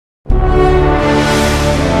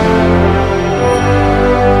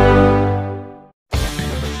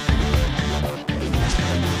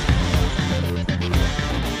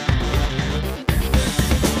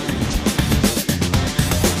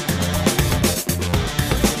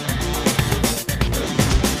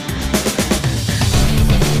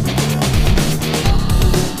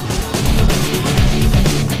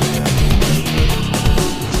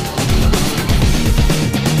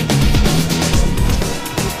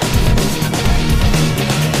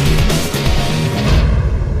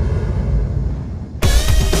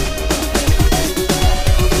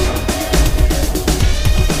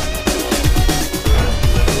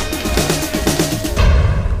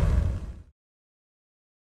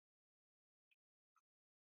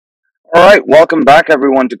All right, welcome back,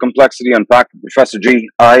 everyone, to Complexity Unpacked with Professor G.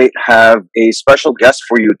 I have a special guest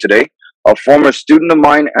for you today, a former student of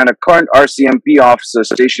mine and a current RCMP officer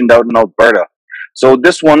stationed out in Alberta. So,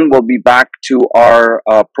 this one will be back to our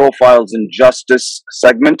Profiles in Justice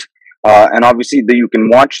segment. And obviously, you can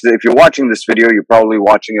watch, if you're watching this video, you're probably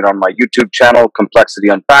watching it on my YouTube channel, Complexity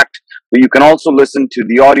Unpacked. But you can also listen to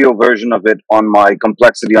the audio version of it on my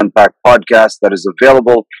Complexity Unpacked podcast that is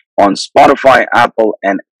available on Spotify, Apple,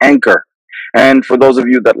 and Anchor. And for those of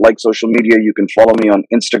you that like social media, you can follow me on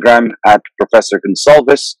Instagram at Professor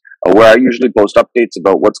Gonsalves, where I usually post updates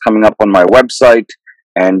about what's coming up on my website.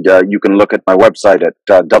 And you can look at my website at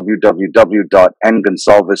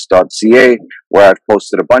www.ngonsalves.ca, where I've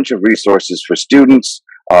posted a bunch of resources for students,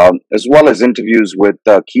 as well as interviews with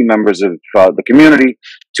key members of the community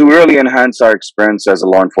to really enhance our experience as a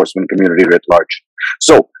law enforcement community writ large.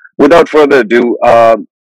 So, without further ado,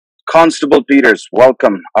 Constable Peters,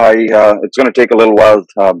 welcome. It's going to take a little while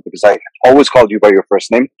because I always called you by your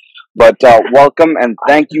first name, but welcome and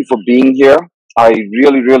thank you for being here. I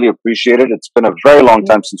really, really appreciate it. It's been a very long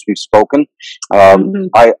time since we've spoken.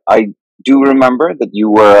 I do remember that you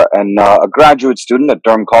were a graduate student at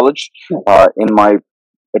Durham College in my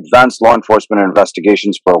Advanced Law Enforcement and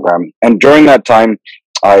Investigations program. And during that time,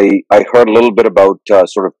 I heard a little bit about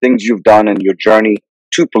sort of things you've done in your journey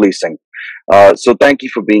to policing. So thank you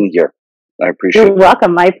for being here. I appreciate it. You're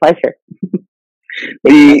welcome. My pleasure.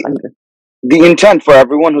 The intent for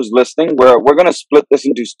everyone who's listening, we're going to split this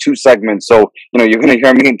into two segments. So, you're going to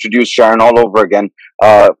hear me introduce Sharon all over again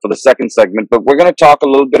for the second segment, but we're going to talk a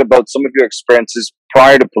little bit about some of your experiences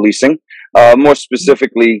prior to policing, more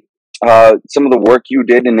specifically, some of the work you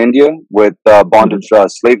did in India with bondage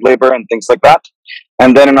slave labor and things like that.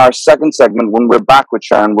 And then in our second segment, when we're back with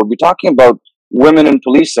Sharon, we'll be talking about women in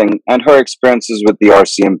policing and her experiences with the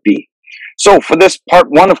RCMP. So for this part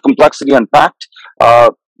one of Complexity Unpacked,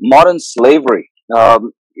 modern slavery.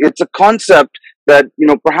 It's a concept that,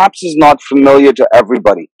 perhaps is not familiar to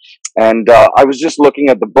everybody. And I was just looking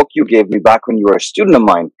at the book you gave me back when you were a student of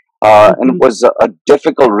mine, and it was a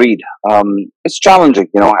difficult read. It's challenging,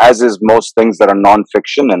 as is most things that are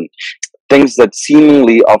nonfiction and things that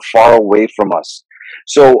seemingly are far away from us.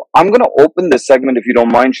 So I'm going to open this segment, if you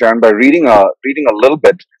don't mind, Sharon, by reading a little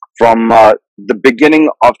bit from the beginning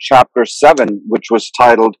of chapter 7, which was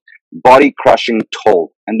titled Body Crushing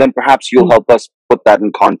Toll. And then perhaps you'll help us put that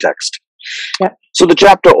in context. Yeah. So the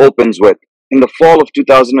chapter opens with, in the fall of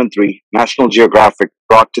 2003, National Geographic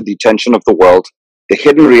brought to the attention of the world the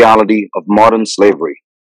hidden reality of modern slavery.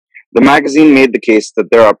 The magazine made the case that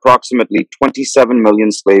there are approximately 27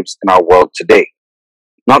 million slaves in our world today.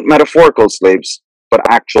 Not metaphorical slaves, but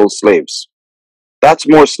actual slaves. That's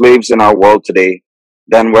more slaves in our world today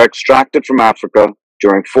than were extracted from Africa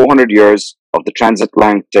during 400 years of the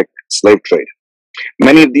transatlantic slave trade.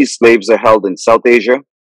 Many of these slaves are held in South Asia,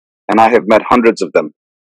 and I have met hundreds of them.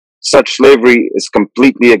 Such slavery is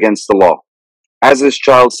completely against the law, as is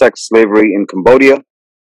child sex slavery in Cambodia.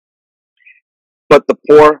 But the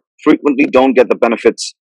poor frequently don't get the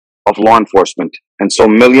benefits of law enforcement, and so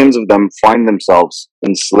millions of them find themselves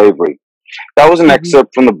in slavery. That was an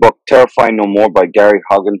excerpt from the book Terrify No More by Gary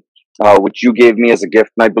Haugen, which you gave me as a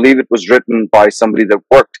gift, and I believe it was written by somebody that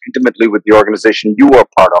worked intimately with the organization you were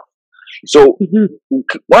part of. So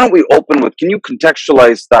why don't we open with, can you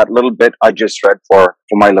contextualize that little bit I just read for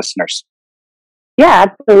my listeners? Yeah,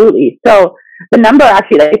 absolutely. So the number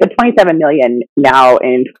actually, like the 27 million now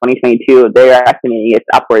in 2022, they are estimating it's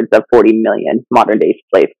upwards of 40 million modern day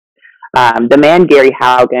slaves. The man, Gary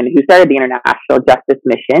Haugen, who started the International Justice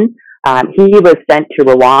Mission, he was sent to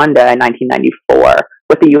Rwanda in 1994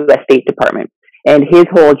 with the U.S. State Department. And his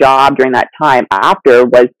whole job during that time after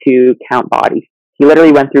was to count bodies. He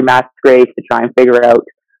literally went through mass graves to try and figure out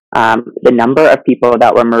the number of people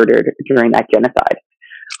that were murdered during that genocide.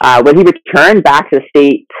 When he returned back to the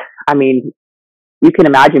States, I mean, you can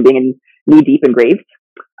imagine being knee deep in graves.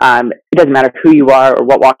 It doesn't matter who you are or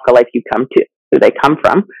what walk of life you come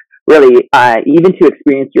from. Really, even to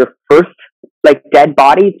experience your first dead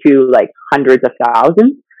body to hundreds of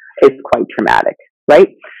thousands is quite traumatic, right?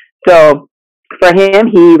 So for him,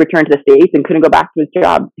 he returned to the States and couldn't go back to his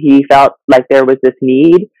job. He felt like there was this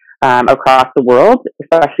need across the world,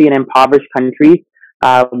 especially in impoverished countries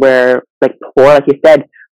where like you said,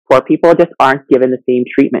 poor people just aren't given the same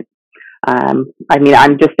treatment. I mean,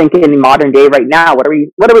 I'm just thinking in modern day right now, what are we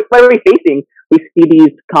facing? We see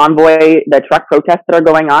these the truck protests that are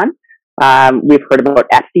going on. We've heard about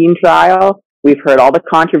Epstein trial. We've heard all the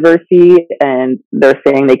controversy, and they're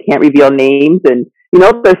saying they can't reveal names. And,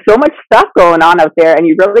 there's so much stuff going on out there, and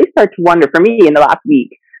you really start to wonder, for me, in the last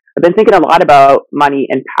week, I've been thinking a lot about money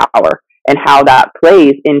and power and how that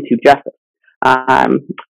plays into justice.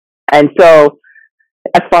 And so,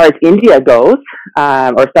 as far as India goes,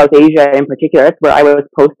 or South Asia in particular, it's where I was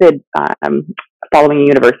posted following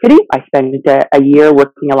university. I spent a year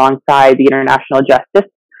working alongside the International Justice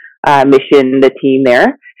Mission, the team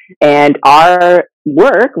there. And our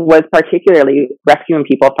work was particularly rescuing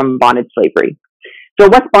people from bondage slavery. So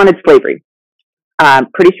what's bondage slavery?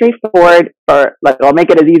 Pretty straightforward, or like I'll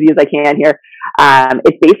make it as easy as I can here.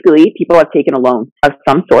 It's basically people have taken a loan of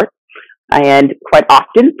some sort, and quite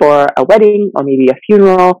often for a wedding or maybe a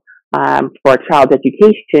funeral, for a child's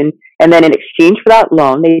education, and then in exchange for that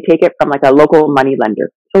loan, they take it from like a local money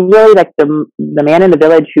lender. So really, like the man in the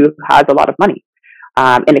village who has a lot of money.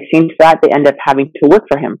 In exchange for that, they end up having to work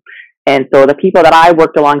for him. And so the people that I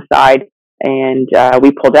worked alongside and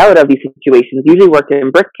we pulled out of these situations usually worked in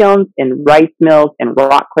brick kilns, in rice mills, in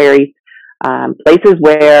rock quarries, places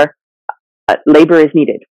where labor is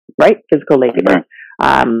needed, right? Physical labor.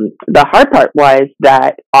 The hard part was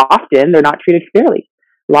that often they're not treated fairly.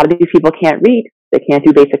 A lot of these people can't read. They can't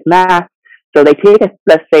do basic math. So they take,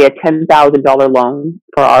 let's say, a $10,000 loan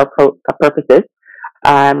for our purposes.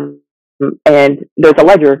 And there's a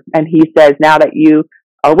ledger. And he says, now that you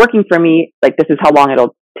are working for me, like this is how long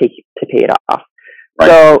it'll take to pay it off. Right.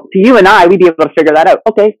 So to you and I, we'd be able to figure that out.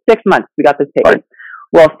 Okay, 6 months, we got this paid. Right.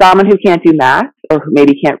 Well, someone who can't do math or who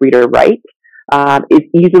maybe can't read or write is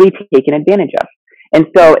easily taken advantage of. And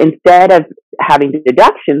so instead of having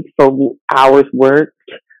deductions for hours worked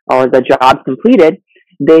or the jobs completed,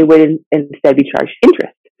 they would instead be charged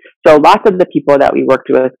interest. So lots of the people that we worked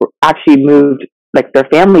with actually moved like their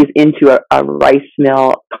families into a rice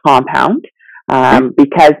mill compound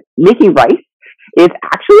because making rice is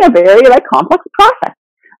actually a very like complex process.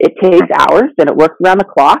 It takes hours and it works around the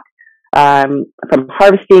clock, from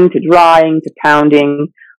harvesting to drying to pounding,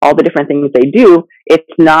 all the different things they do. It's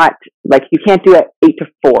not like you can't do it 8 to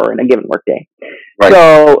 4 in a given workday. Right.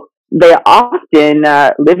 So they often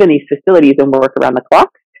live in these facilities and work around the clock.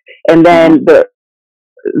 And then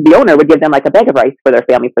the owner would give them like a bag of rice for their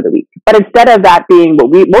family for the week. But instead of that being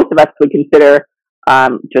what most of us would consider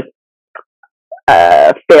just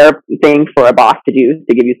a fair thing for a boss to do,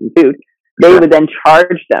 to give you some food, they would then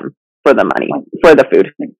charge them for the money, for the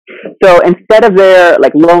food. So instead of their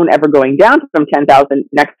like loan ever going down from 10,000,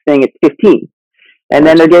 next thing it's 15. And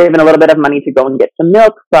then they're given a little bit of money to go and get some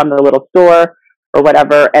milk from the little store or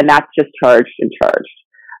whatever, and that's just charged and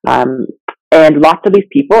charged. And lots of these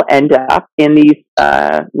people end up in these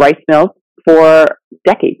rice mills for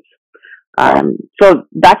decades. So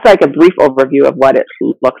that's like a brief overview of what it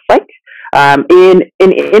looks like. In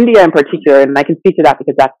India in particular, and I can speak to that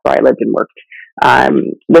because that's where I lived and worked,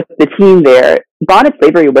 with the team there, bondage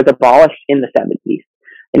slavery was abolished in the 70s,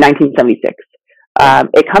 in 1976.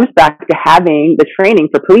 It comes back to having the training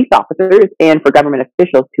for police officers and for government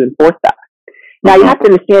officials to enforce that. Now, you have to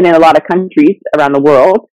understand in a lot of countries around the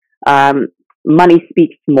world, money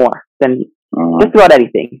speaks more than just about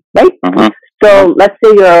anything, right? So let's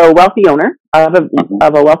say you're a wealthy owner of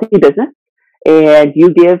a wealthy business, and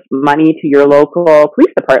you give money to your local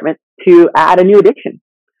police department to add a new addiction.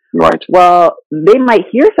 Right. Well, they might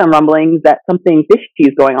hear some rumblings that something fishy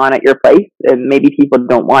is going on at your place, and maybe people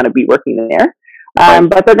don't want to be working there.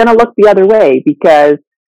 But they're going to look the other way because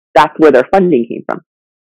that's where their funding came from,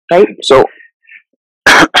 right? So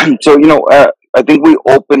I think we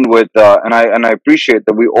opened with, and I appreciate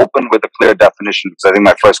that we opened with a clear definition, because I think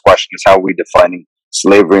my first question is how are we defining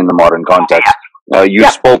slavery in the modern context. You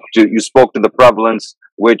spoke to the prevalence,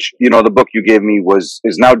 which the book you gave me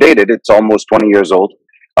is now dated. It's almost 20 years old.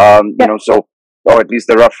 Or at least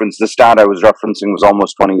the stat I was referencing was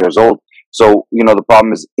almost 20 years old. So the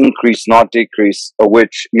problem is increase, not decrease,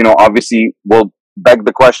 which obviously will beg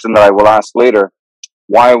the question that I will ask later.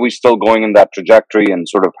 Why are we still going in that trajectory, and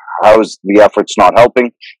sort of how is the efforts not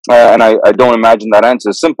helping? And I don't imagine that answer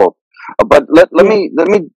is simple. But let me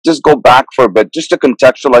just go back for a bit, just to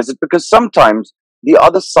contextualize it, because sometimes the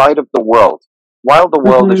other side of the world, while the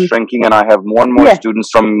world is shrinking and I have more and more students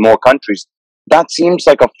from more countries, that seems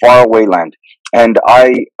like a faraway land. And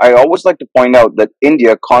I always like to point out that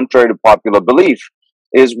India, contrary to popular belief,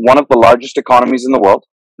 is one of the largest economies in the world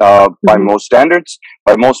by most standards,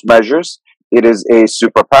 by most measures. It is a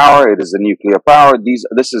superpower. It is a nuclear power.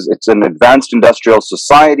 It's an advanced industrial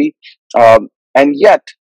society, and yet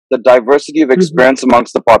the diversity of experience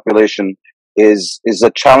amongst the population is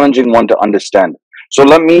a challenging one to understand. So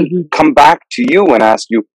let me come back to you and ask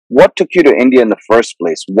you, what took you to India in the first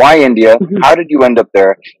place? Why India? How did you end up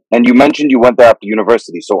there? And you mentioned you went there after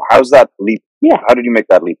university. So how's that leap? Yeah. How did you make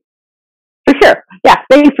that leap? For sure. Yeah,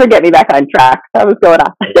 thanks for getting me back on track. That was going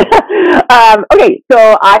on. Okay,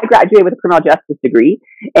 so I graduated with a criminal justice degree,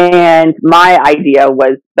 and my idea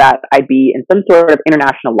was that I'd be in some sort of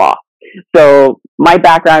international law. So my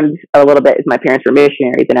background a little bit is my parents were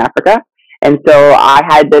missionaries in Africa, and so I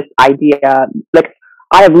had this idea, like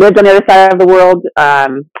I have lived on the other side of the world,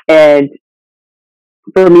 and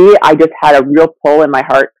for me, I just had a real pull in my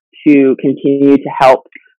heart to continue to help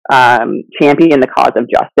champion the cause of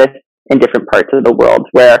justice in different parts of the world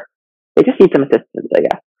where they just need some assistance, I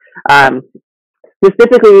guess.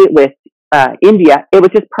 Specifically with India, it was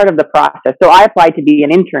just part of the process. So I applied to be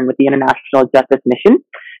an intern with the International Justice Mission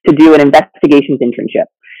to do an investigations internship.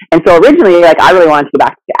 And so originally, like, I really wanted to go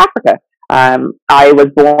back to Africa. I was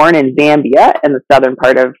born in Zambia in the southern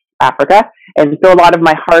part of Africa, and so a lot of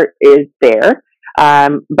my heart is there.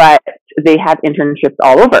 But they have internships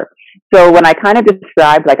all over. So when I kind of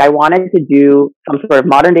described, like, I wanted to do some sort of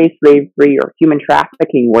modern day slavery or human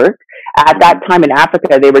trafficking work, at that time in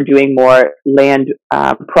Africa, they were doing more land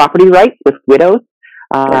property rights with widows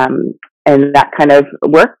and that kind of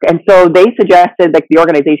work. And so they suggested, like, the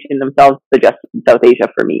organization themselves suggested South Asia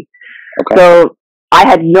for me. Okay. So I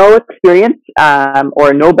had no experience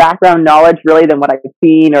or no background knowledge really than what I've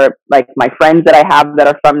seen or like my friends that I have that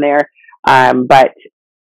are from there. But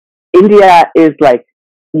India is like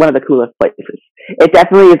one of the coolest places. It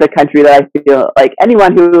definitely is a country that I feel like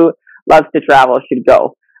anyone who loves to travel should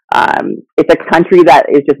go. It's a country that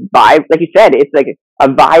is just like you said, it's like a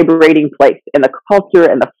vibrating place, and the culture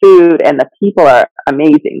and the food and the people are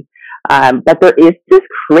amazing. But there is this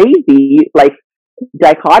crazy like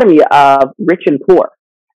dichotomy of rich and poor.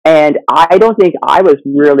 And I don't think I was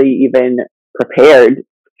really even prepared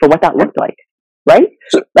for what that looked like. Right?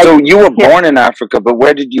 So you were born in Africa, but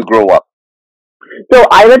where did you grow up? So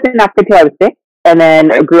I lived in Africa until I was 6, and then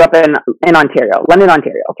grew up in Ontario, London,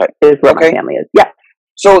 Ontario. Okay, is where my family is. Yeah.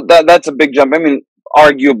 So that's a big jump. I mean,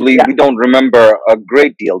 arguably, we don't remember a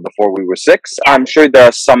great deal before we were 6. I'm sure there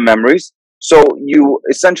are some memories. So you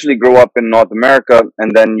essentially grew up in North America,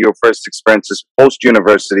 and then your first experiences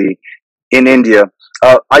post-university in India.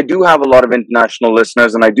 I do have a lot of international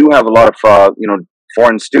listeners, and I do have a lot of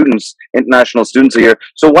foreign students, international students here.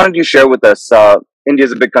 So why don't you share with us? India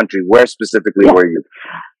is a big country. Where specifically were you?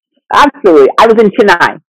 Absolutely. I was in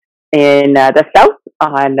Chennai, in the south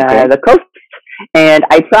on the coast, and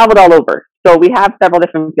I traveled all over. So we have several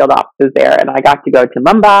different field offices there, and I got to go to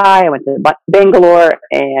Mumbai, I went to Bangalore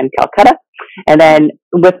and Calcutta, and then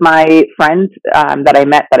with my friends that I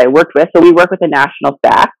met, that I worked with, so we work with a national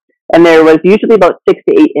staff, and there was usually about 6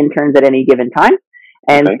 to 8 interns at any given time.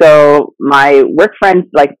 And so my work friends,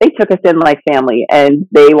 like, they took us in like family, and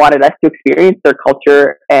they wanted us to experience their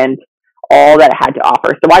culture and all that it had to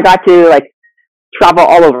offer. So I got to like travel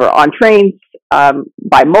all over on trains,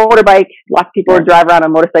 by motorbike. Lots of people would drive around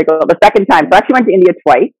on motorcycle. The second time, so I actually went to India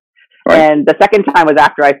twice. And the second time was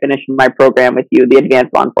after I finished my program with you, the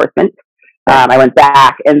advanced law enforcement. I went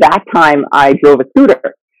back, and that time I drove a scooter.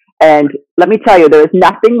 And let me tell you, there is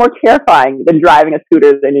nothing more terrifying than driving a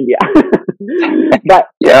scooter in India. But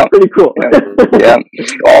pretty cool.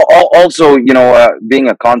 Also, being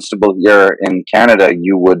a constable here in Canada,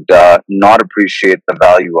 you would not appreciate the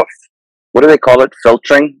value of, what do they call it?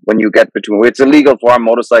 Filtering, when you get between. It's illegal for our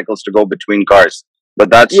motorcycles to go between cars,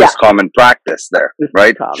 but that's just common practice there,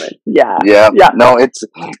 right? Common. No, it's.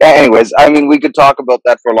 Anyways, I mean, we could talk about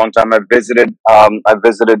that for a long time. I've visited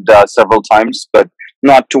several times, but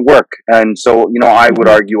not to work, and so I would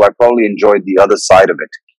argue I probably enjoyed the other side of it.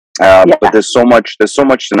 But there's so much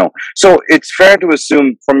to know. So it's fair to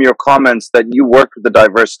assume from your comments that you worked with a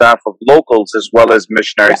diverse staff of locals as well as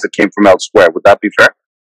missionaries that came from elsewhere. Would that be fair?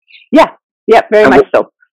 Yeah, very much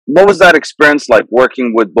so. What was that experience like,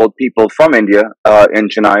 working with both people from India, in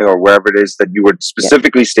Chennai or wherever it is that you were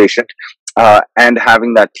specifically stationed, and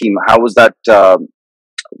having that team? How was that?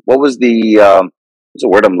 What was what's the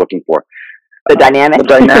word I'm looking for? The dynamic. The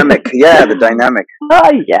dynamic. The dynamic.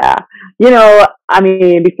 Oh, yeah. I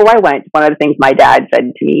mean, before I went, one of the things my dad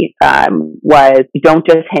said to me was, don't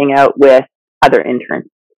just hang out with other interns.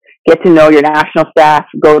 Get to know your national staff,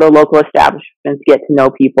 go to local establishments, get to know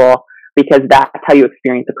people, because that's how you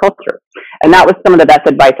experience the culture. And that was some of the best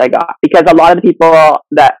advice I got, because a lot of the people,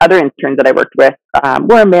 that other interns that I worked with,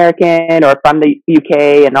 were American or from the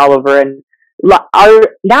UK and all over. And our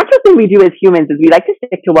natural thing we do as humans is we like to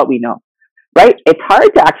stick to what we know. Right? It's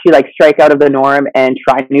hard to actually like strike out of the norm and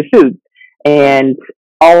try new foods and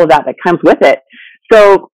all of that comes with it.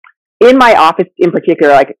 So in my office in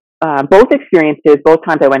particular, like both experiences, both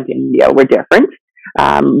times I went to India were different,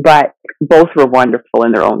 but both were wonderful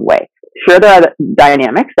in their own way. Sure, there are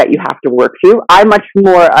dynamics that you have to work through. I'm much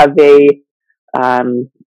more of a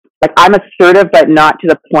like I'm assertive, but not to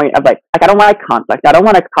the point of like I don't like conflict. I don't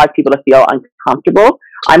want to cause people to feel uncomfortable.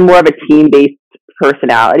 I'm more of a team-based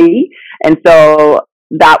personality, and so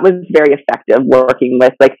that was very effective working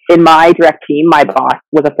with, like, in my direct team, my boss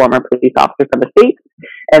was a former police officer from the States,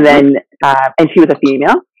 and then and she was a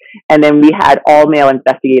female, and then we had all male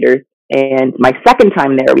investigators, and my second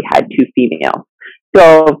time there we had 2 females.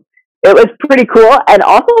 So it was pretty cool and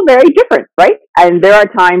also very different, right? And there are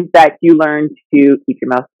times that you learn to keep your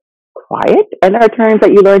mouth quiet, and there are times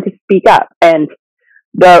that you learn to speak up. And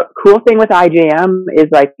the cool thing with IJM is,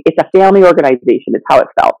 like, it's a family organization. It's how it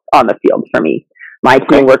felt on the field for me. My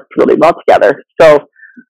team worked really well together. So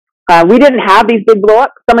we didn't have these big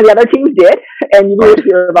blow-ups. Some of the other teams did, and you would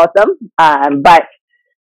hear about them. But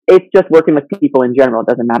it's just working with people in general. It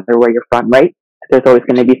doesn't matter where you're from, right? There's always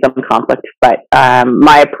going to be some conflict. But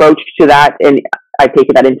my approach to that, and I've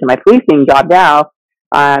taken that into my policing job now,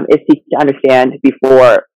 is seek to understand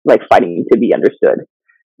before, like, fighting to be understood.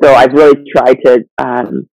 So I've really tried to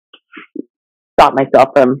stop myself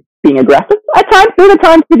from being aggressive. At times, there are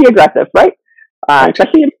times to be aggressive, right?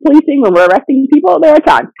 Especially in policing, when we're arresting people, there are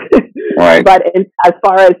times. Right. But as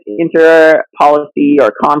far as inter-policy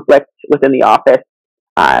or conflict within the office,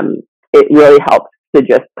 it really helps to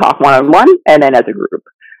just talk one-on-one and then as a group.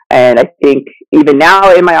 And I think even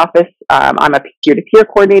now in my office, I'm a peer-to-peer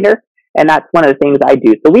coordinator, and that's one of the things I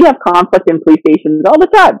do. So we have conflict in police stations all the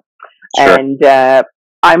time. Sure. And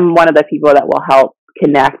I'm one of the people that will help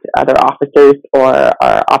connect other officers or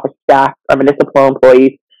our office staff or municipal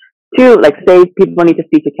employees to, like, say people need to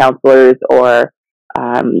speak to counselors, or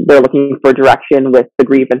they're looking for direction with the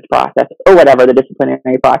grievance process or whatever, the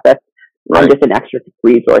disciplinary process. Right. I'm just an extra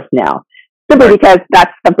resource now, simply because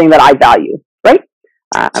that's something that I value, right?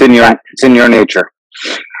 It's in your nature.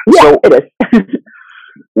 Yeah, so, it is.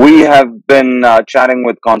 We have been chatting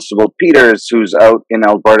with Constable Peters, who's out in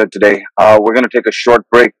Alberta today. We're going to take a short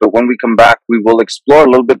break, but when we come back, we will explore a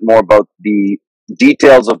little bit more about the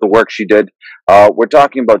details of the work she did. We're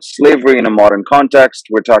talking about slavery in a modern context.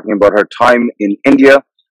 We're talking about her time in India,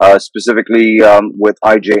 specifically with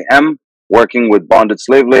IJM, working with bonded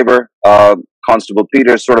slave labor. Constable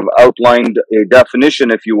Peters sort of outlined a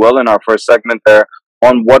definition, if you will, in our first segment there,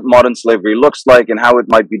 on what modern slavery looks like and how it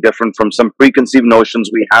might be different from some preconceived notions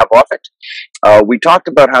we have of it. We talked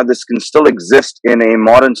about how this can still exist in a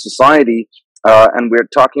modern society, and we're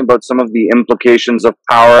talking about some of the implications of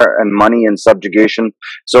power and money and subjugation.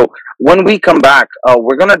 So when we come back,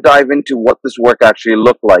 we're going to dive into what this work actually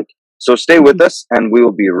looked like. So stay with us, and we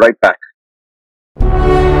will be right back.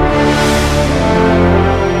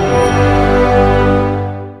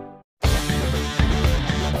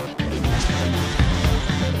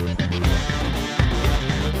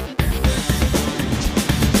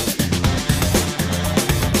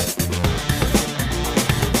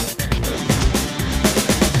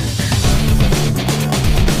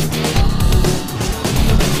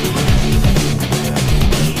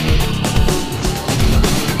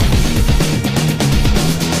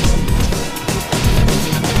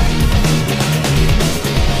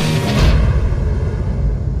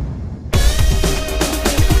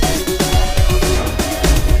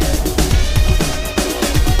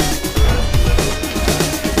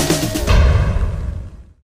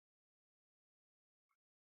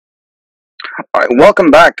 All right, welcome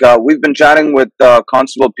back. We've been chatting with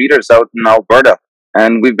Constable Peters out in Alberta,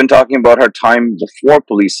 and we've been talking about her time before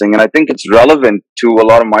policing. And I think it's relevant to a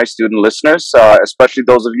lot of my student listeners, especially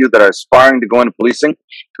those of you that are aspiring to go into policing.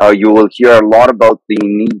 You will hear a lot about the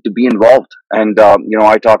need to be involved. And,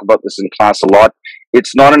 I talk about this in class a lot.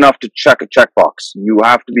 It's not enough to check a checkbox. You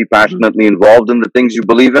have to be passionately involved in the things you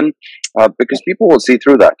believe in, because people will see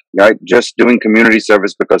through that, right? Just doing community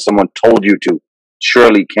service because someone told you to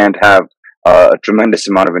surely can't have a tremendous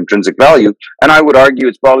amount of intrinsic value, and I would argue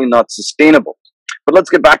it's probably not sustainable. But let's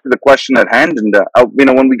get back to the question at hand, and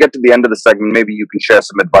when we get to the end of the segment, maybe you can share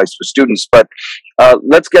some advice for students. But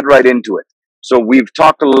let's get right into it. So we've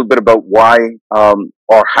talked a little bit about why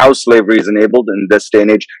or how slavery is enabled in this day and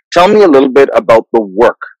age. Tell me a little bit about the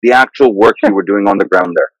work, the actual work you were doing on the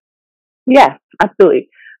ground there. Yes, absolutely.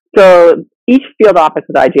 So each field office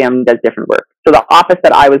with IJM does different work. So the office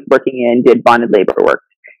that I was working in did bonded labor work.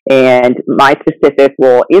 And my specific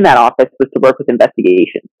role in that office was to work with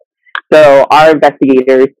investigations. So our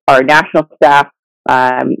investigators are national staff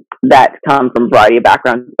that come from a variety of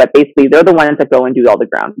backgrounds, but basically they're the ones that go and do all the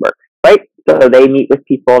groundwork, right? So they meet with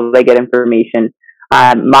people, they get information.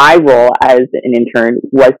 My role as an intern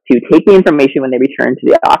was to take the information when they return to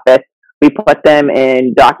the office. We put them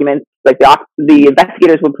in documents, like the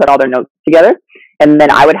investigators would put all their notes together, and then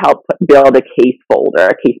I would help build a case folder,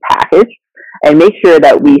 a case package. and make sure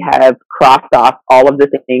that we have crossed off all of the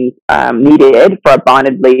things needed for a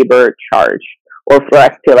bonded labor charge, or for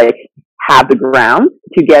us to like have the grounds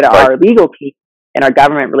to get our legal team and our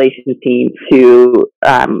government relations team to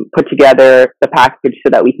put together the package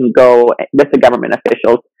so that we can go with the government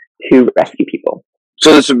officials to rescue people.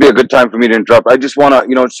 So this would be a good time for me to interrupt. I just want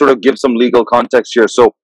to, sort of give some legal context here.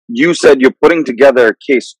 So you said you're putting together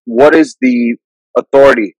a case. What is the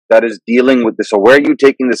authority that is dealing with this, or where are you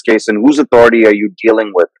taking this case, and whose authority are you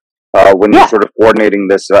dealing with when you're sort of coordinating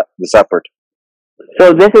this effort?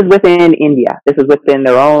 So this is within India. This is within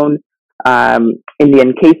their own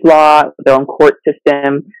Indian case law, their own court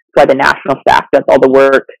system. So the national staff does all the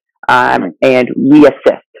work, and we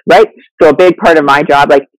assist. Right. So a big part of my job,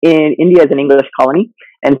 like in India, is an English colony,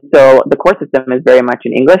 and so the court system is very much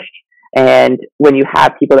in English. And when you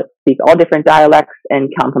have people that speak all different dialects and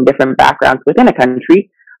come from different backgrounds within a country,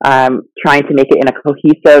 trying to make it in a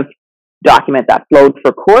cohesive document that flowed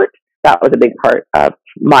for court, that was a big part of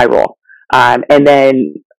my role. And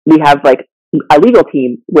then we have like a legal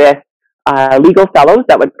team with legal fellows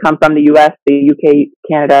that would come from the US, the UK,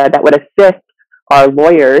 Canada, that would assist our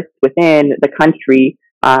lawyers within the country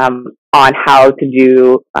on how to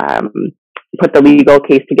do, put the legal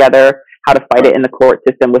case together, how to fight it in the court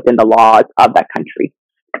system within the laws of that country.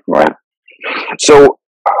 Right. So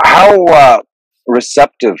how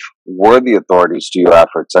receptive were the authorities to your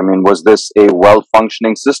efforts? I mean, was this a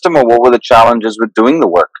well-functioning system, or what were the challenges with doing the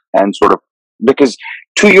work? And sort of, because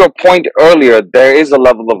to your point earlier, there is a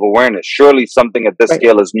level of awareness. Surely something at this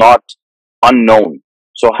scale is not unknown.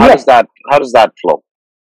 So how does that flow?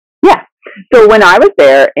 Yeah. So when I was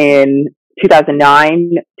there in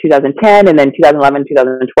 2009, 2010, and then 2011,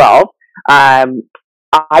 2012,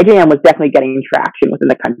 IJM was definitely getting traction within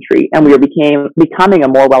the country, and we were becoming a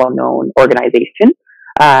more well-known organization.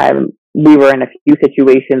 We were in a few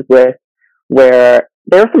situations where there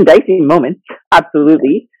were some dicey moments,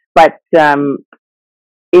 absolutely, but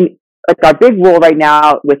in like our big role right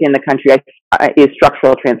now within the country is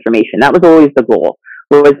structural transformation. That was always the goal,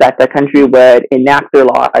 was that the country would enact their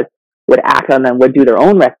laws, would act on them, would do their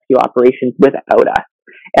own rescue operations without us.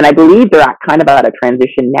 And I believe they're at kind of at a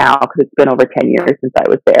transition now, because it's been over 10 years since I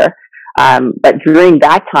was there. But during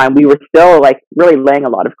that time, we were still like really laying a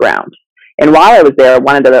lot of ground. And while I was there,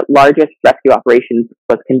 one of the largest rescue operations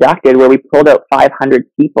was conducted, where we pulled out 500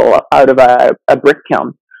 people out of a brick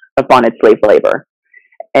kiln of bonded slave labor.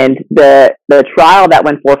 And the trial that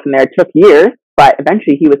went forth from there took years, but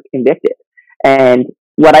eventually he was convicted. And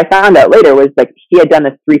what I found out later was like he had done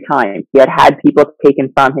this 3 times. He had people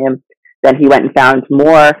taken from him. Then he went and found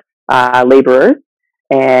more laborers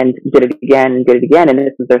and did it again and did it again. And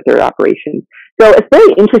this is their 3rd operation. So it's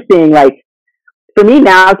very interesting, like, for me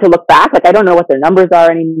now to look back, like, I don't know what their numbers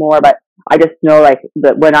are anymore, but I just know, like,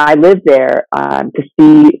 that when I lived there, to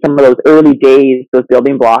see some of those early days, those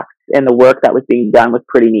building blocks and the work that was being done was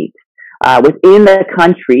pretty neat. Within the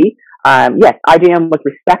country, yes, IJM was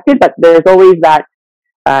respected, but there's always that,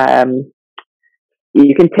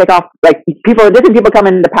 you can tick off, like, different people come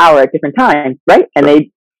into power at different times, right? And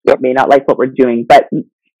they may not like what we're doing. But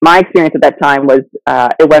my experience at that time was,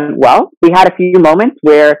 it went well. We had a few moments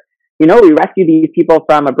where, we rescued these people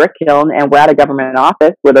from a brick kiln, and we're at a government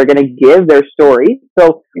office where they're going to give their story.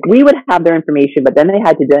 So we would have their information, but then they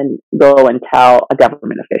had to then go and tell a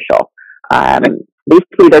government official,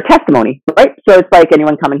 basically their testimony, right? So it's like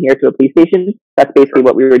anyone coming here to a police station. That's basically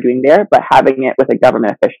what we were doing there, but having it with a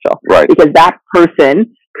government official. Right. Because that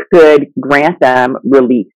person could grant them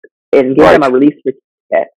release and give them a release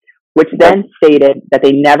certificate, which then stated that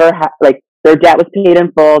they never had, like, their debt was paid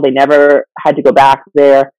in full. They never had to go back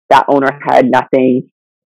there. That owner had nothing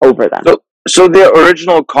over them. So the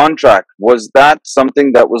original contract, was that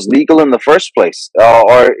something that was legal in the first place?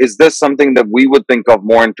 Or is this something that we would think of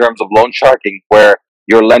more in terms of loan sharking, where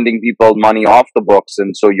you're lending people money off the books,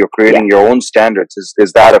 and so you're creating your own standards?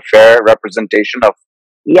 Is that a fair representation of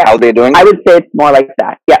how they're doing it? I would say it's more like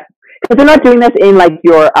that, because they're not doing this in, like,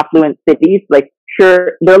 your affluent cities. Like,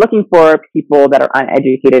 sure, they're looking for people that are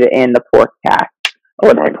uneducated in the poor caste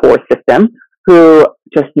or the poor system who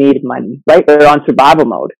just need money, right? They're on survival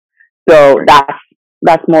mode. So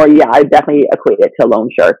that's more, I definitely equate it to loan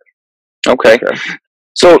shark. Okay. Sure.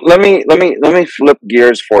 So let me flip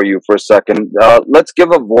gears for you for a second. Let's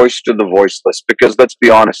give a voice to the voiceless, because let's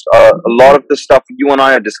be honest, a lot of the stuff you and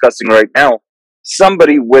I are discussing right now,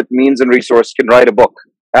 somebody with means and resource can write a book.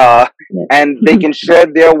 uh, Yeah. and they can share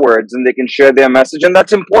their words and they can share their message, and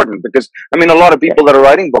that's important because I mean, a lot of people that are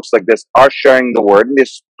writing books like this are sharing the word and they're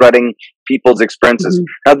spreading people's experiences. Mhm.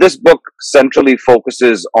 Now, this book centrally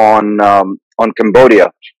focuses on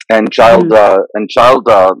Cambodia and child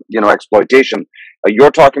exploitation.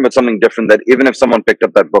 You're talking about something different that even if someone picked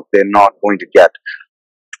up that book, they're not going to get.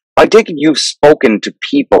 I take it you've spoken to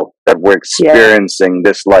people that were experiencing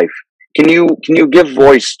this life. Can you give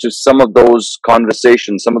voice to some of those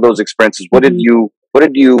conversations, some of those experiences? What did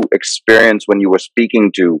you experience when you were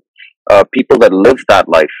speaking to people that lived that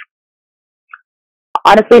life?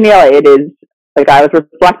 Honestly, Neil, it is like I was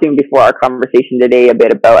reflecting before our conversation today a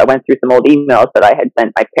bit about. I went through some old emails that I had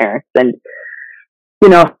sent my parents, and you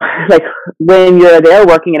know, like when you're there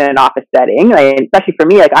working in an office setting, like, especially for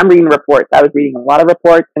me, like I'm reading reports. I was reading a lot of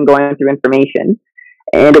reports and going through information,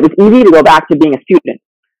 and it was easy to go back to being a student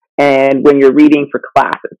and when you're reading for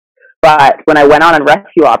classes. But when I went on a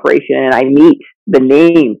rescue operation and I meet the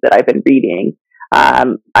names that I've been reading,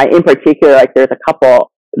 in particular, like there's a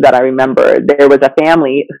couple that I remember. There was a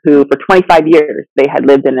family who, for 25 years, they had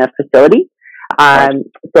lived in a facility.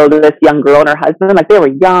 So this young girl and her husband, like they were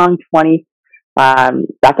young, 20.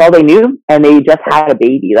 That's all they knew, and they just had a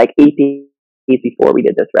baby, like 8 days before we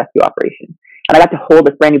did this rescue operation. And I got to hold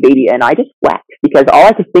this brand new baby, and I just wept because all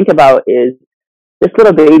I could think about is this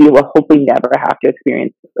little baby will hopefully never have to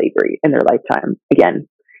experience slavery in their lifetime again.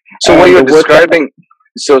 So what you're describing,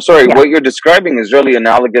 what you're describing is really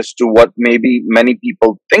analogous to what maybe many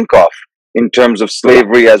people think of in terms of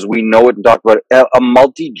slavery as we know it and talk about a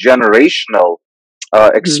multi-generational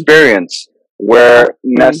experience where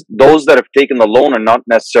those that have taken the loan are not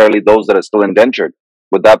necessarily those that are still indentured.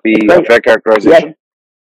 Would that be a fair characterization? Yes.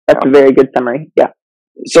 That's a very good summary. Yeah.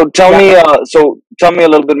 So tell me a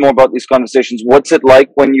little bit more about these conversations. What's it like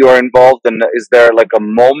when you are involved, and is there like a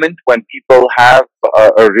moment when people have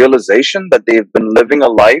a realization that they've been living a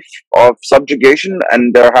life of subjugation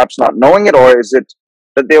and they're perhaps not knowing it, or is it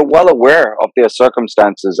that they're well aware of their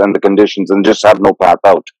circumstances and the conditions and just have no path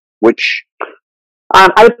out? Which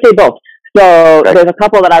I would say both. So there's a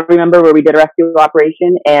couple that I remember where we did a rescue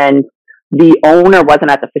operation, and the owner wasn't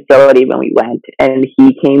at the facility when we went, and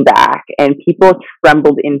he came back, and people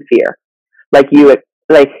trembled in fear. Like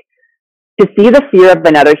to see the fear of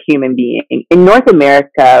another human being. In North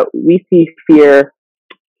America, we see fear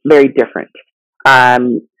very different.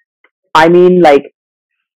 I mean, like,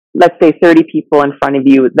 let's say 30 people in front of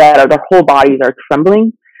you that are, their whole bodies are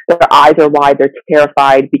trembling, their eyes are wide, they're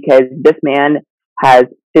terrified because this man has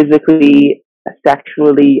physically,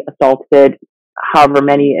 sexually assaulted however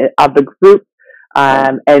many of the group,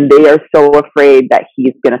 and they are so afraid that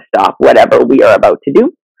he's going to stop whatever we are about to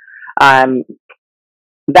do.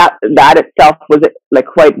 That itself was like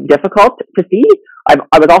quite difficult to see.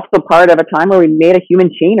 I was also part of a time where we made a human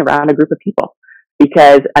chain around a group of people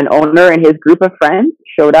because an owner and his group of friends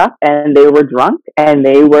showed up and they were drunk and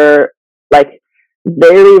they were like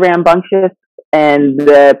very rambunctious, and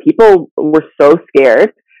the people were so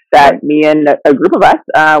scared that me and a group of us,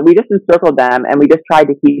 we just encircled them and we just tried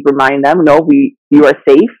to remind them, no, you are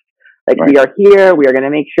safe. Like we are here. We are going to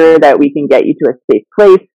make sure that we can get you to a safe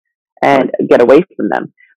place and get away from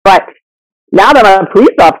them. But now that I'm a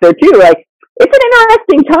police officer too, like it's an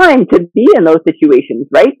interesting time to be in those situations,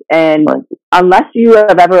 right? And unless you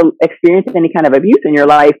have ever experienced any kind of abuse in your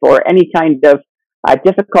life or any kind of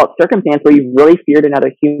difficult circumstance where you really feared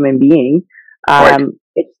another human being,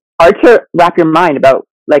 it's hard to wrap your mind about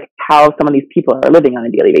like how some of these people are living on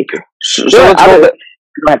a daily basis. So let's go there.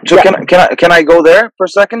 So can I go there for a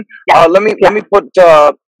second? Yeah. Let me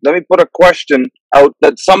put a question out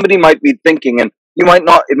that somebody might be thinking, and it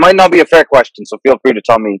might not be a fair question, so feel free to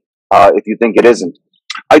tell me if you think it isn't.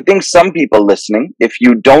 I think some people listening, if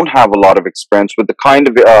you don't have a lot of experience with the kind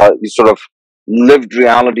of sort of lived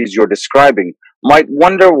realities you're describing, might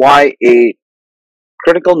wonder why a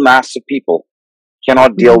critical mass of people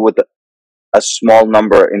cannot deal with a small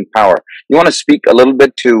number in power. You want to speak a little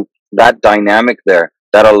bit to that dynamic there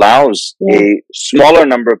that allows a smaller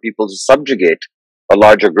number of people to subjugate a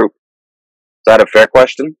larger group. Is that a fair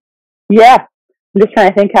question? Yeah. I'm just trying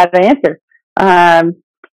to think how to answer.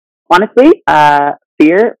 Honestly,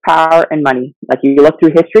 fear, power, and money. Like you look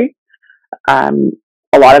through history, a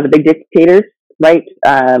lot of the big dictators, right?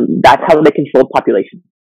 That's how they controlled population,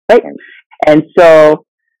 right? And so,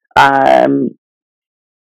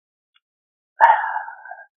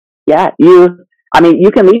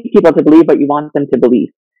 you can lead people to believe what you want them to believe.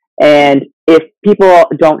 And if people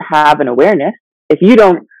don't have an awareness, if you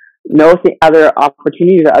don't know the other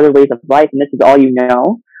opportunities or other ways of life, and this is all you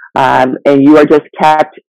know, and you are just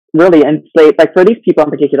kept really enslaved, like for these people in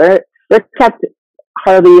particular, they're kept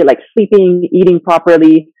hardly like sleeping, eating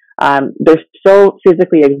properly. They're so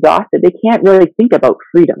physically exhausted, they can't really think about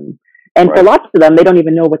freedom. And for lots of them, they don't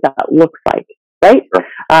even know what that looks like, right?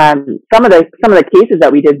 Some of the cases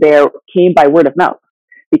that we did there came by word of mouth,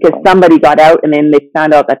 because somebody got out and then they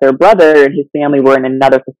found out that their brother and his family were in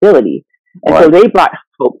another facility. And so they brought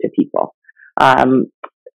hope to people.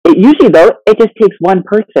 Usually, though, it just takes one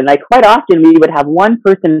person. Like, quite often, we would have one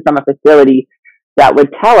person from a facility that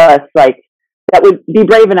would tell us, like, that would be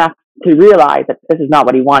brave enough to realize that this is not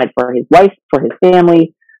what he wanted for his wife, for his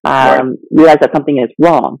family, realize that something is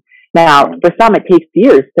wrong. Now, for some, it takes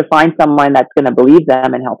years to find someone that's going to believe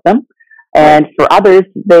them and help them. And for others,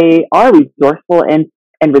 they are resourceful and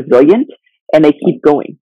resilient, and they keep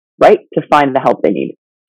going, right, to find the help they need.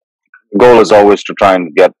 The goal is always to try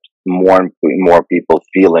and get more people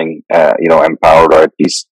feeling, empowered, or at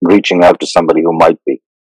least reaching out to somebody who might be,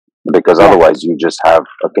 because otherwise you just have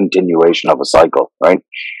a continuation of a cycle, right?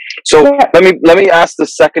 So let me ask the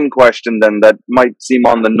second question then, that might seem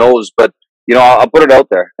on the nose, but I'll put it out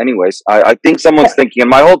there anyways. I think someone's thinking, and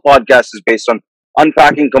my whole podcast is based on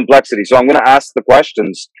unpacking complexity, so I'm going to ask the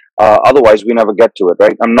questions. Otherwise, we never get to it,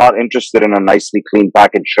 right? I'm not interested in a nicely clean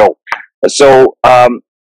packaged show. So,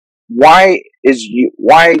 why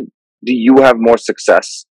do you have more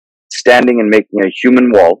success standing and making a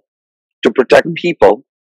human wall to protect people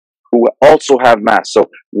who also have mass? So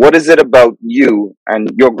what is it about you and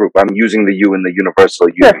your group? I'm using the you in the universal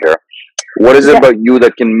you here. What is it about you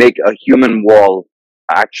that can make a human wall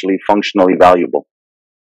actually functionally valuable?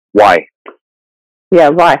 Why? Yeah,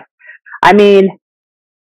 why? I mean,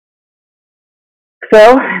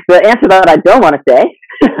 so the answer that I don't want to say,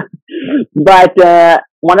 but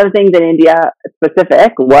one of the things in India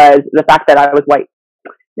specific was the fact that I was white.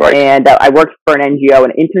 And I worked for an NGO,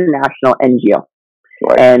 an international NGO.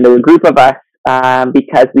 And there were a group of us,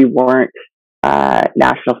 because we weren't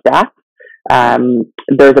national staff,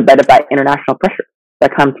 there's a bit of that international pressure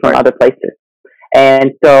that comes from other places.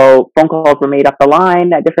 And so phone calls were made up the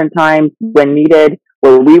line at different times when needed,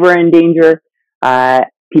 where we were in danger.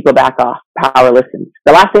 People back off, power listens.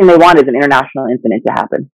 The last thing they want is an international incident to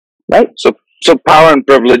happen, right? So power and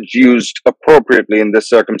privilege used appropriately in this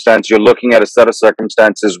circumstance, you're looking at a set of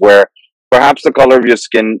circumstances where perhaps the color of your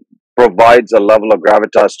skin provides a level of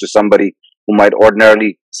gravitas to somebody who might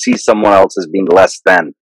ordinarily see someone else as being less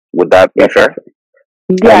than. Would that be fair?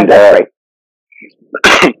 Yeah, that's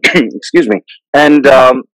right. Excuse me. And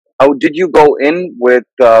did you go in with,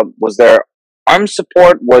 was there armed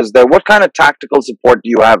support? What kind of tactical support do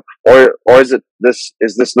you have? Or is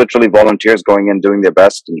this literally volunteers going in, doing their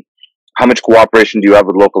best? And how much cooperation do you have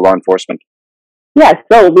with local law enforcement? Yeah,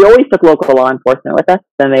 so we always took local law enforcement with us,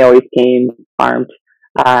 and they always came armed.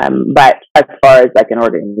 But as far as like an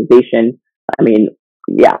organization, I mean,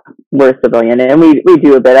 we're civilian, and we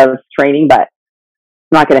do a bit of training, but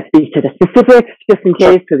I'm not going to speak to the specifics just in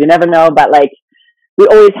case, because you never know. But like, we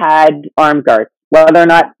always had armed guards. Whether or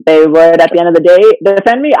not they would at the end of the day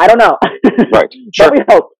defend me, I don't know. Right. Sure. But we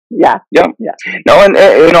hope. Yeah. No, and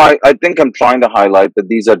I think I'm trying to highlight that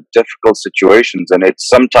these are difficult situations, and it's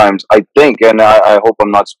sometimes, I think, and I hope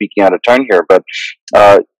I'm not speaking out of turn here, but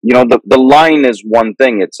the line is one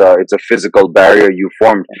thing. It's a physical barrier you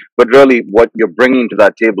formed, but really what you're bringing to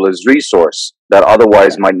that table is resource that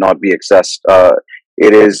otherwise might not be accessed.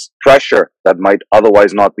 It is pressure that might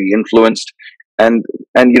otherwise not be influenced, and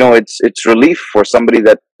it's relief for somebody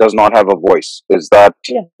that does not have a voice. Is that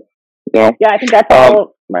Yeah, I think that's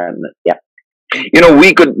all. Yeah.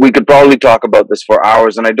 We could probably talk about this for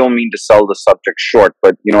hours, and I don't mean to sell the subject short,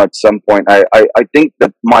 but at some point, I think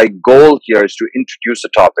that my goal here is to introduce a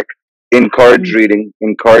topic, encourage reading,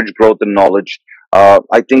 encourage growth and knowledge.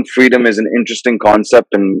 I think freedom is an interesting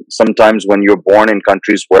concept, and sometimes when you're born in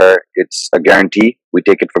countries where it's a guarantee, we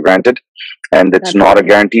take it for granted, and it's not a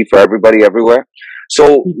guarantee for everybody everywhere.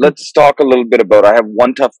 So let's talk a little bit about, I have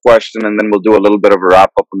one tough question, and then we'll do a little bit of a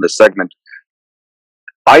wrap up on this segment.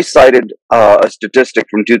 I cited a statistic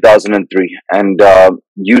from 2003, and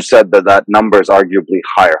you said that number is arguably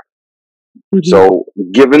higher. So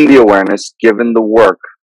given the awareness, given the work,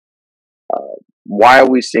 why are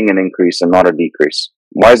we seeing an increase and not a decrease?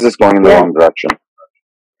 Why is this going in the wrong direction?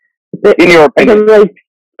 In your opinion?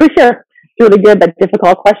 For sure. It's really good, but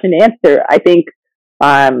difficult question to answer. I think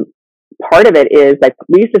part of it is, like,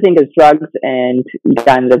 we used to think of drugs and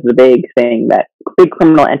guns as the big thing, that big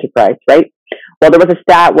criminal enterprise, right? Well, there was a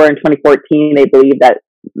stat where in 2014 they believed that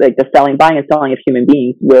like the buying and selling of human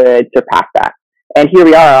beings would surpass that, and here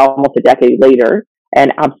we are almost a decade later,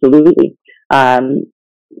 and absolutely,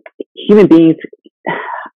 human beings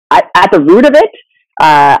at the root of it,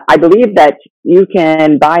 I believe that you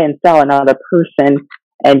can buy and sell another person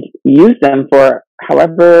and use them for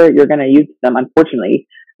however you're going to use them, unfortunately.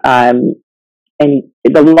 And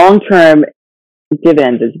the long-term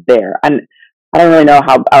dividends is there. And I don't really know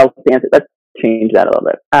how else to answer. Let's change that a little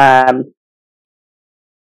bit.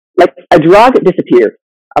 Like a drug disappears.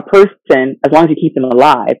 A person, as long as you keep them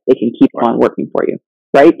alive, they can keep on working for you,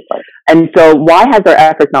 right? And so why has our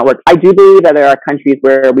efforts not worked? I do believe that there are countries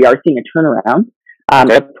where we are seeing a turnaround.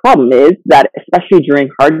 The problem is that, especially during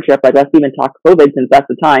hardship, like let's even talk COVID since that's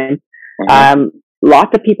the time,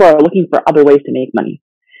 lots of people are looking for other ways to make money.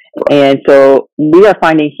 And so we are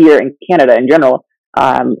finding here in Canada in general,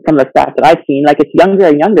 some of the stats that I've seen, like it's younger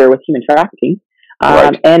and younger with human trafficking,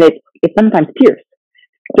 and it's sometimes peers.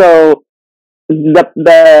 So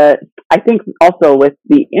I think also with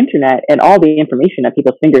the internet and all the information at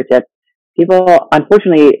people's fingertips, people,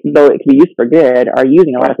 unfortunately, though it can be used for good, are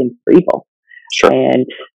using a lot of things for evil. Sure. And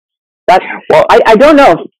that, well, I don't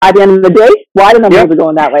know at the end of the day why the numbers are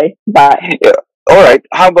going that way, but all right.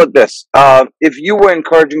 How about this? If you were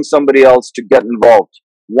encouraging somebody else to get involved,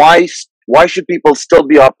 why should people still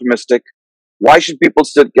be optimistic? Why should people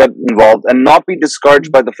still get involved and not be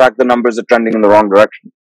discouraged by the fact the numbers are trending in the wrong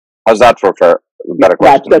direction? How's that for a better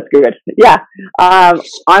question? That's good. Yeah.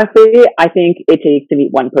 Honestly, I think it takes to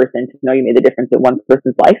meet one person to know you made a difference in one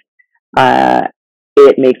person's life.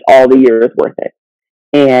 It makes all the years worth it.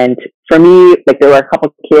 And for me, like there were a couple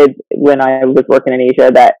of kids when I was working in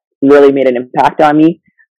Asia that really made an impact on me.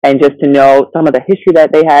 And just to know some of the history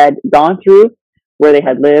that they had gone through, where they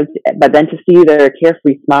had lived, but then to see their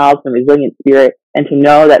carefree smiles and resilient spirit, and to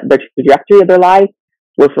know that the trajectory of their lives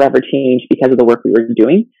were forever changed because of the work we were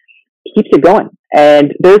doing, keeps it going.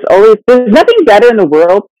 And there's nothing better in the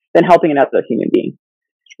world than helping another human being.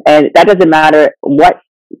 And that doesn't matter what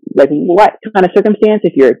kind of circumstance,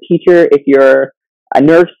 if you're a teacher, if you're a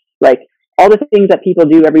nurse, like all the things that people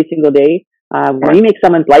do every single day. When you make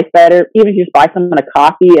someone's life better, even if you just buy someone a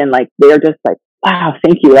coffee and like they're just like, wow,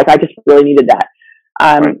 thank you. Like I just really needed that.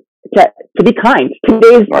 To be kind.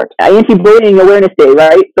 Today's Anti-Bullying Awareness Day,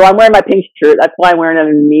 right? So I'm wearing my pink shirt. That's why I'm wearing it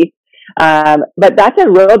underneath. But that's a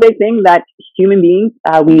real big thing that human beings,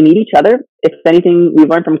 we need each other. If anything we've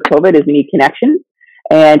learned from COVID is we need connection.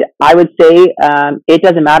 And I would say it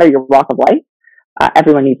doesn't matter your walk of life.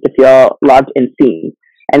 Everyone needs to feel loved and seen.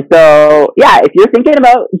 And so, yeah, if you're thinking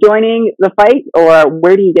about joining the fight or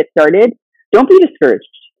where do you get started, don't be discouraged.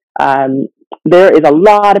 There is a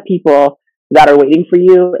lot of people that are waiting for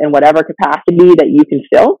you in whatever capacity that you can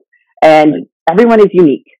fill. And everyone is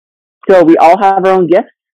unique. So we all have our own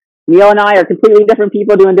gifts. Neil and I are completely different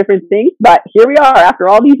people doing different things, but here we are after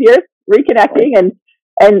all these years reconnecting.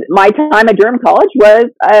 And my time at Durham College was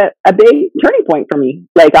a big turning point for me.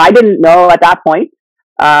 Like I didn't know at that point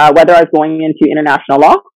whether I was going into international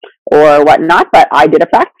law or whatnot, but I did a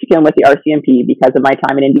practicum with the RCMP because of my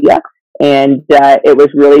time in India. And it was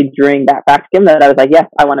really during that practicum that I was like, yes,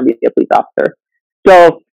 I want to be a police officer.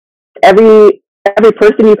 So every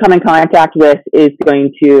person you come in contact with is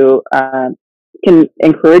going to can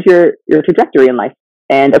encourage your trajectory in life.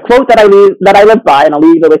 And a quote that I live by, and I'll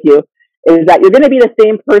leave it with you, is that you're going to be the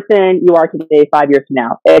same person you are today 5 years from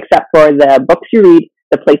now, except for the books you read,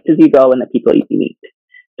 the places you go, and the people you meet.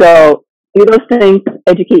 So do those things,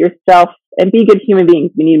 educate yourself, and be good human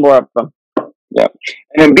beings. We need more of them. Yeah,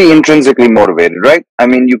 and be intrinsically motivated, right? I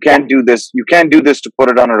mean, you can't do this. You can't do this to put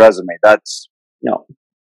it on a resume. That's no.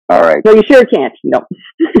 All right. No, you sure can't. No.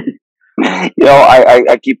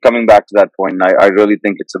 I keep coming back to that point, and I really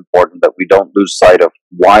think it's important that we don't lose sight of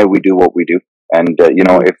why we do what we do. And,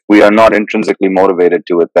 if we are not intrinsically motivated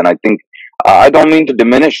to it, then I think, I don't mean to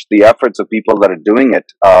diminish the efforts of people that are doing it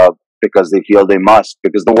because they feel they must,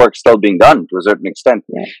 because the work's still being done to a certain extent.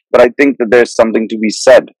 Yeah. But I think that there's something to be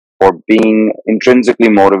said for being intrinsically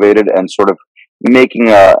motivated and sort of making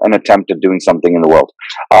an attempt at doing something in the world.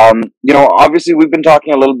 Obviously we've been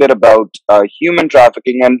talking a little bit about human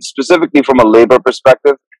trafficking, and specifically from a labor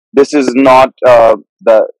perspective. This is not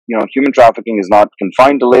human trafficking is not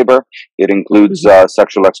confined to labor. It includes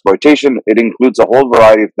sexual exploitation. It includes a whole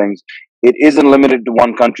variety of things. It isn't limited to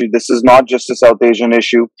one country. This is not just a South Asian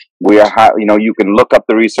issue. You can look up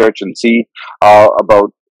the research and see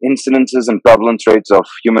about incidences and prevalence rates of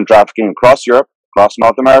human trafficking across Europe, across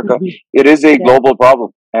North America. Mm-hmm. It is a global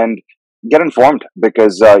problem, and get informed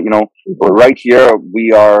because, right here,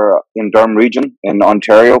 we are in Durham region in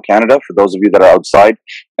Ontario, Canada, for those of you that are outside.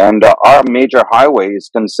 And our major highway is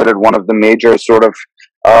considered one of the major sort of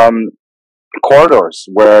corridors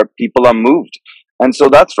where people are moved. And so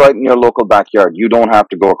that's right in your local backyard. You don't have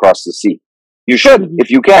to go across the sea. You should,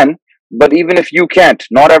 if you can, But even if you can't,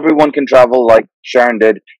 not everyone can travel like Sharon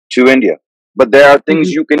did to India. But there are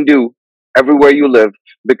things you can do everywhere you live,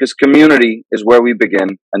 because community is where we begin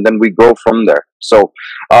and then we go from there. So,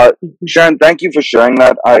 Sharon, thank you for sharing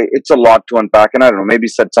that. It's a lot to unpack, and I don't know, maybe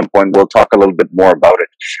at some point we'll talk a little bit more about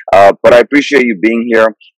it. But I appreciate you being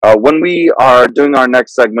here. When we are doing our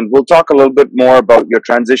next segment, we'll talk a little bit more about your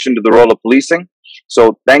transition to the role of policing.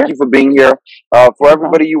 So thank you for being here. For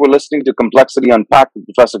everybody, you were listening to Complexity Unpacked with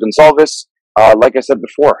Professor Gonsalves. Like I said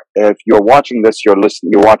before, if you're watching this, you're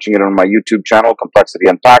watching it on my YouTube channel, Complexity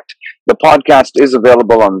Unpacked. The podcast is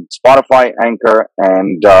available on Spotify, Anchor,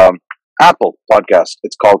 and Apple Podcast.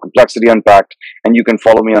 It's called Complexity Unpacked, and you can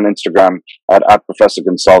follow me on Instagram at Professor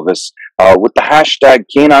Gonsalves with the hashtag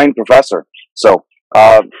Canine Professor. So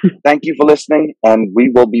thank you for listening, and we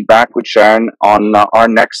will be back with Sharon on our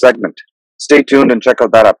next segment. Stay tuned and check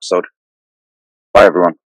out that episode. Bye,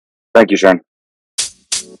 everyone. Thank you, Sharon.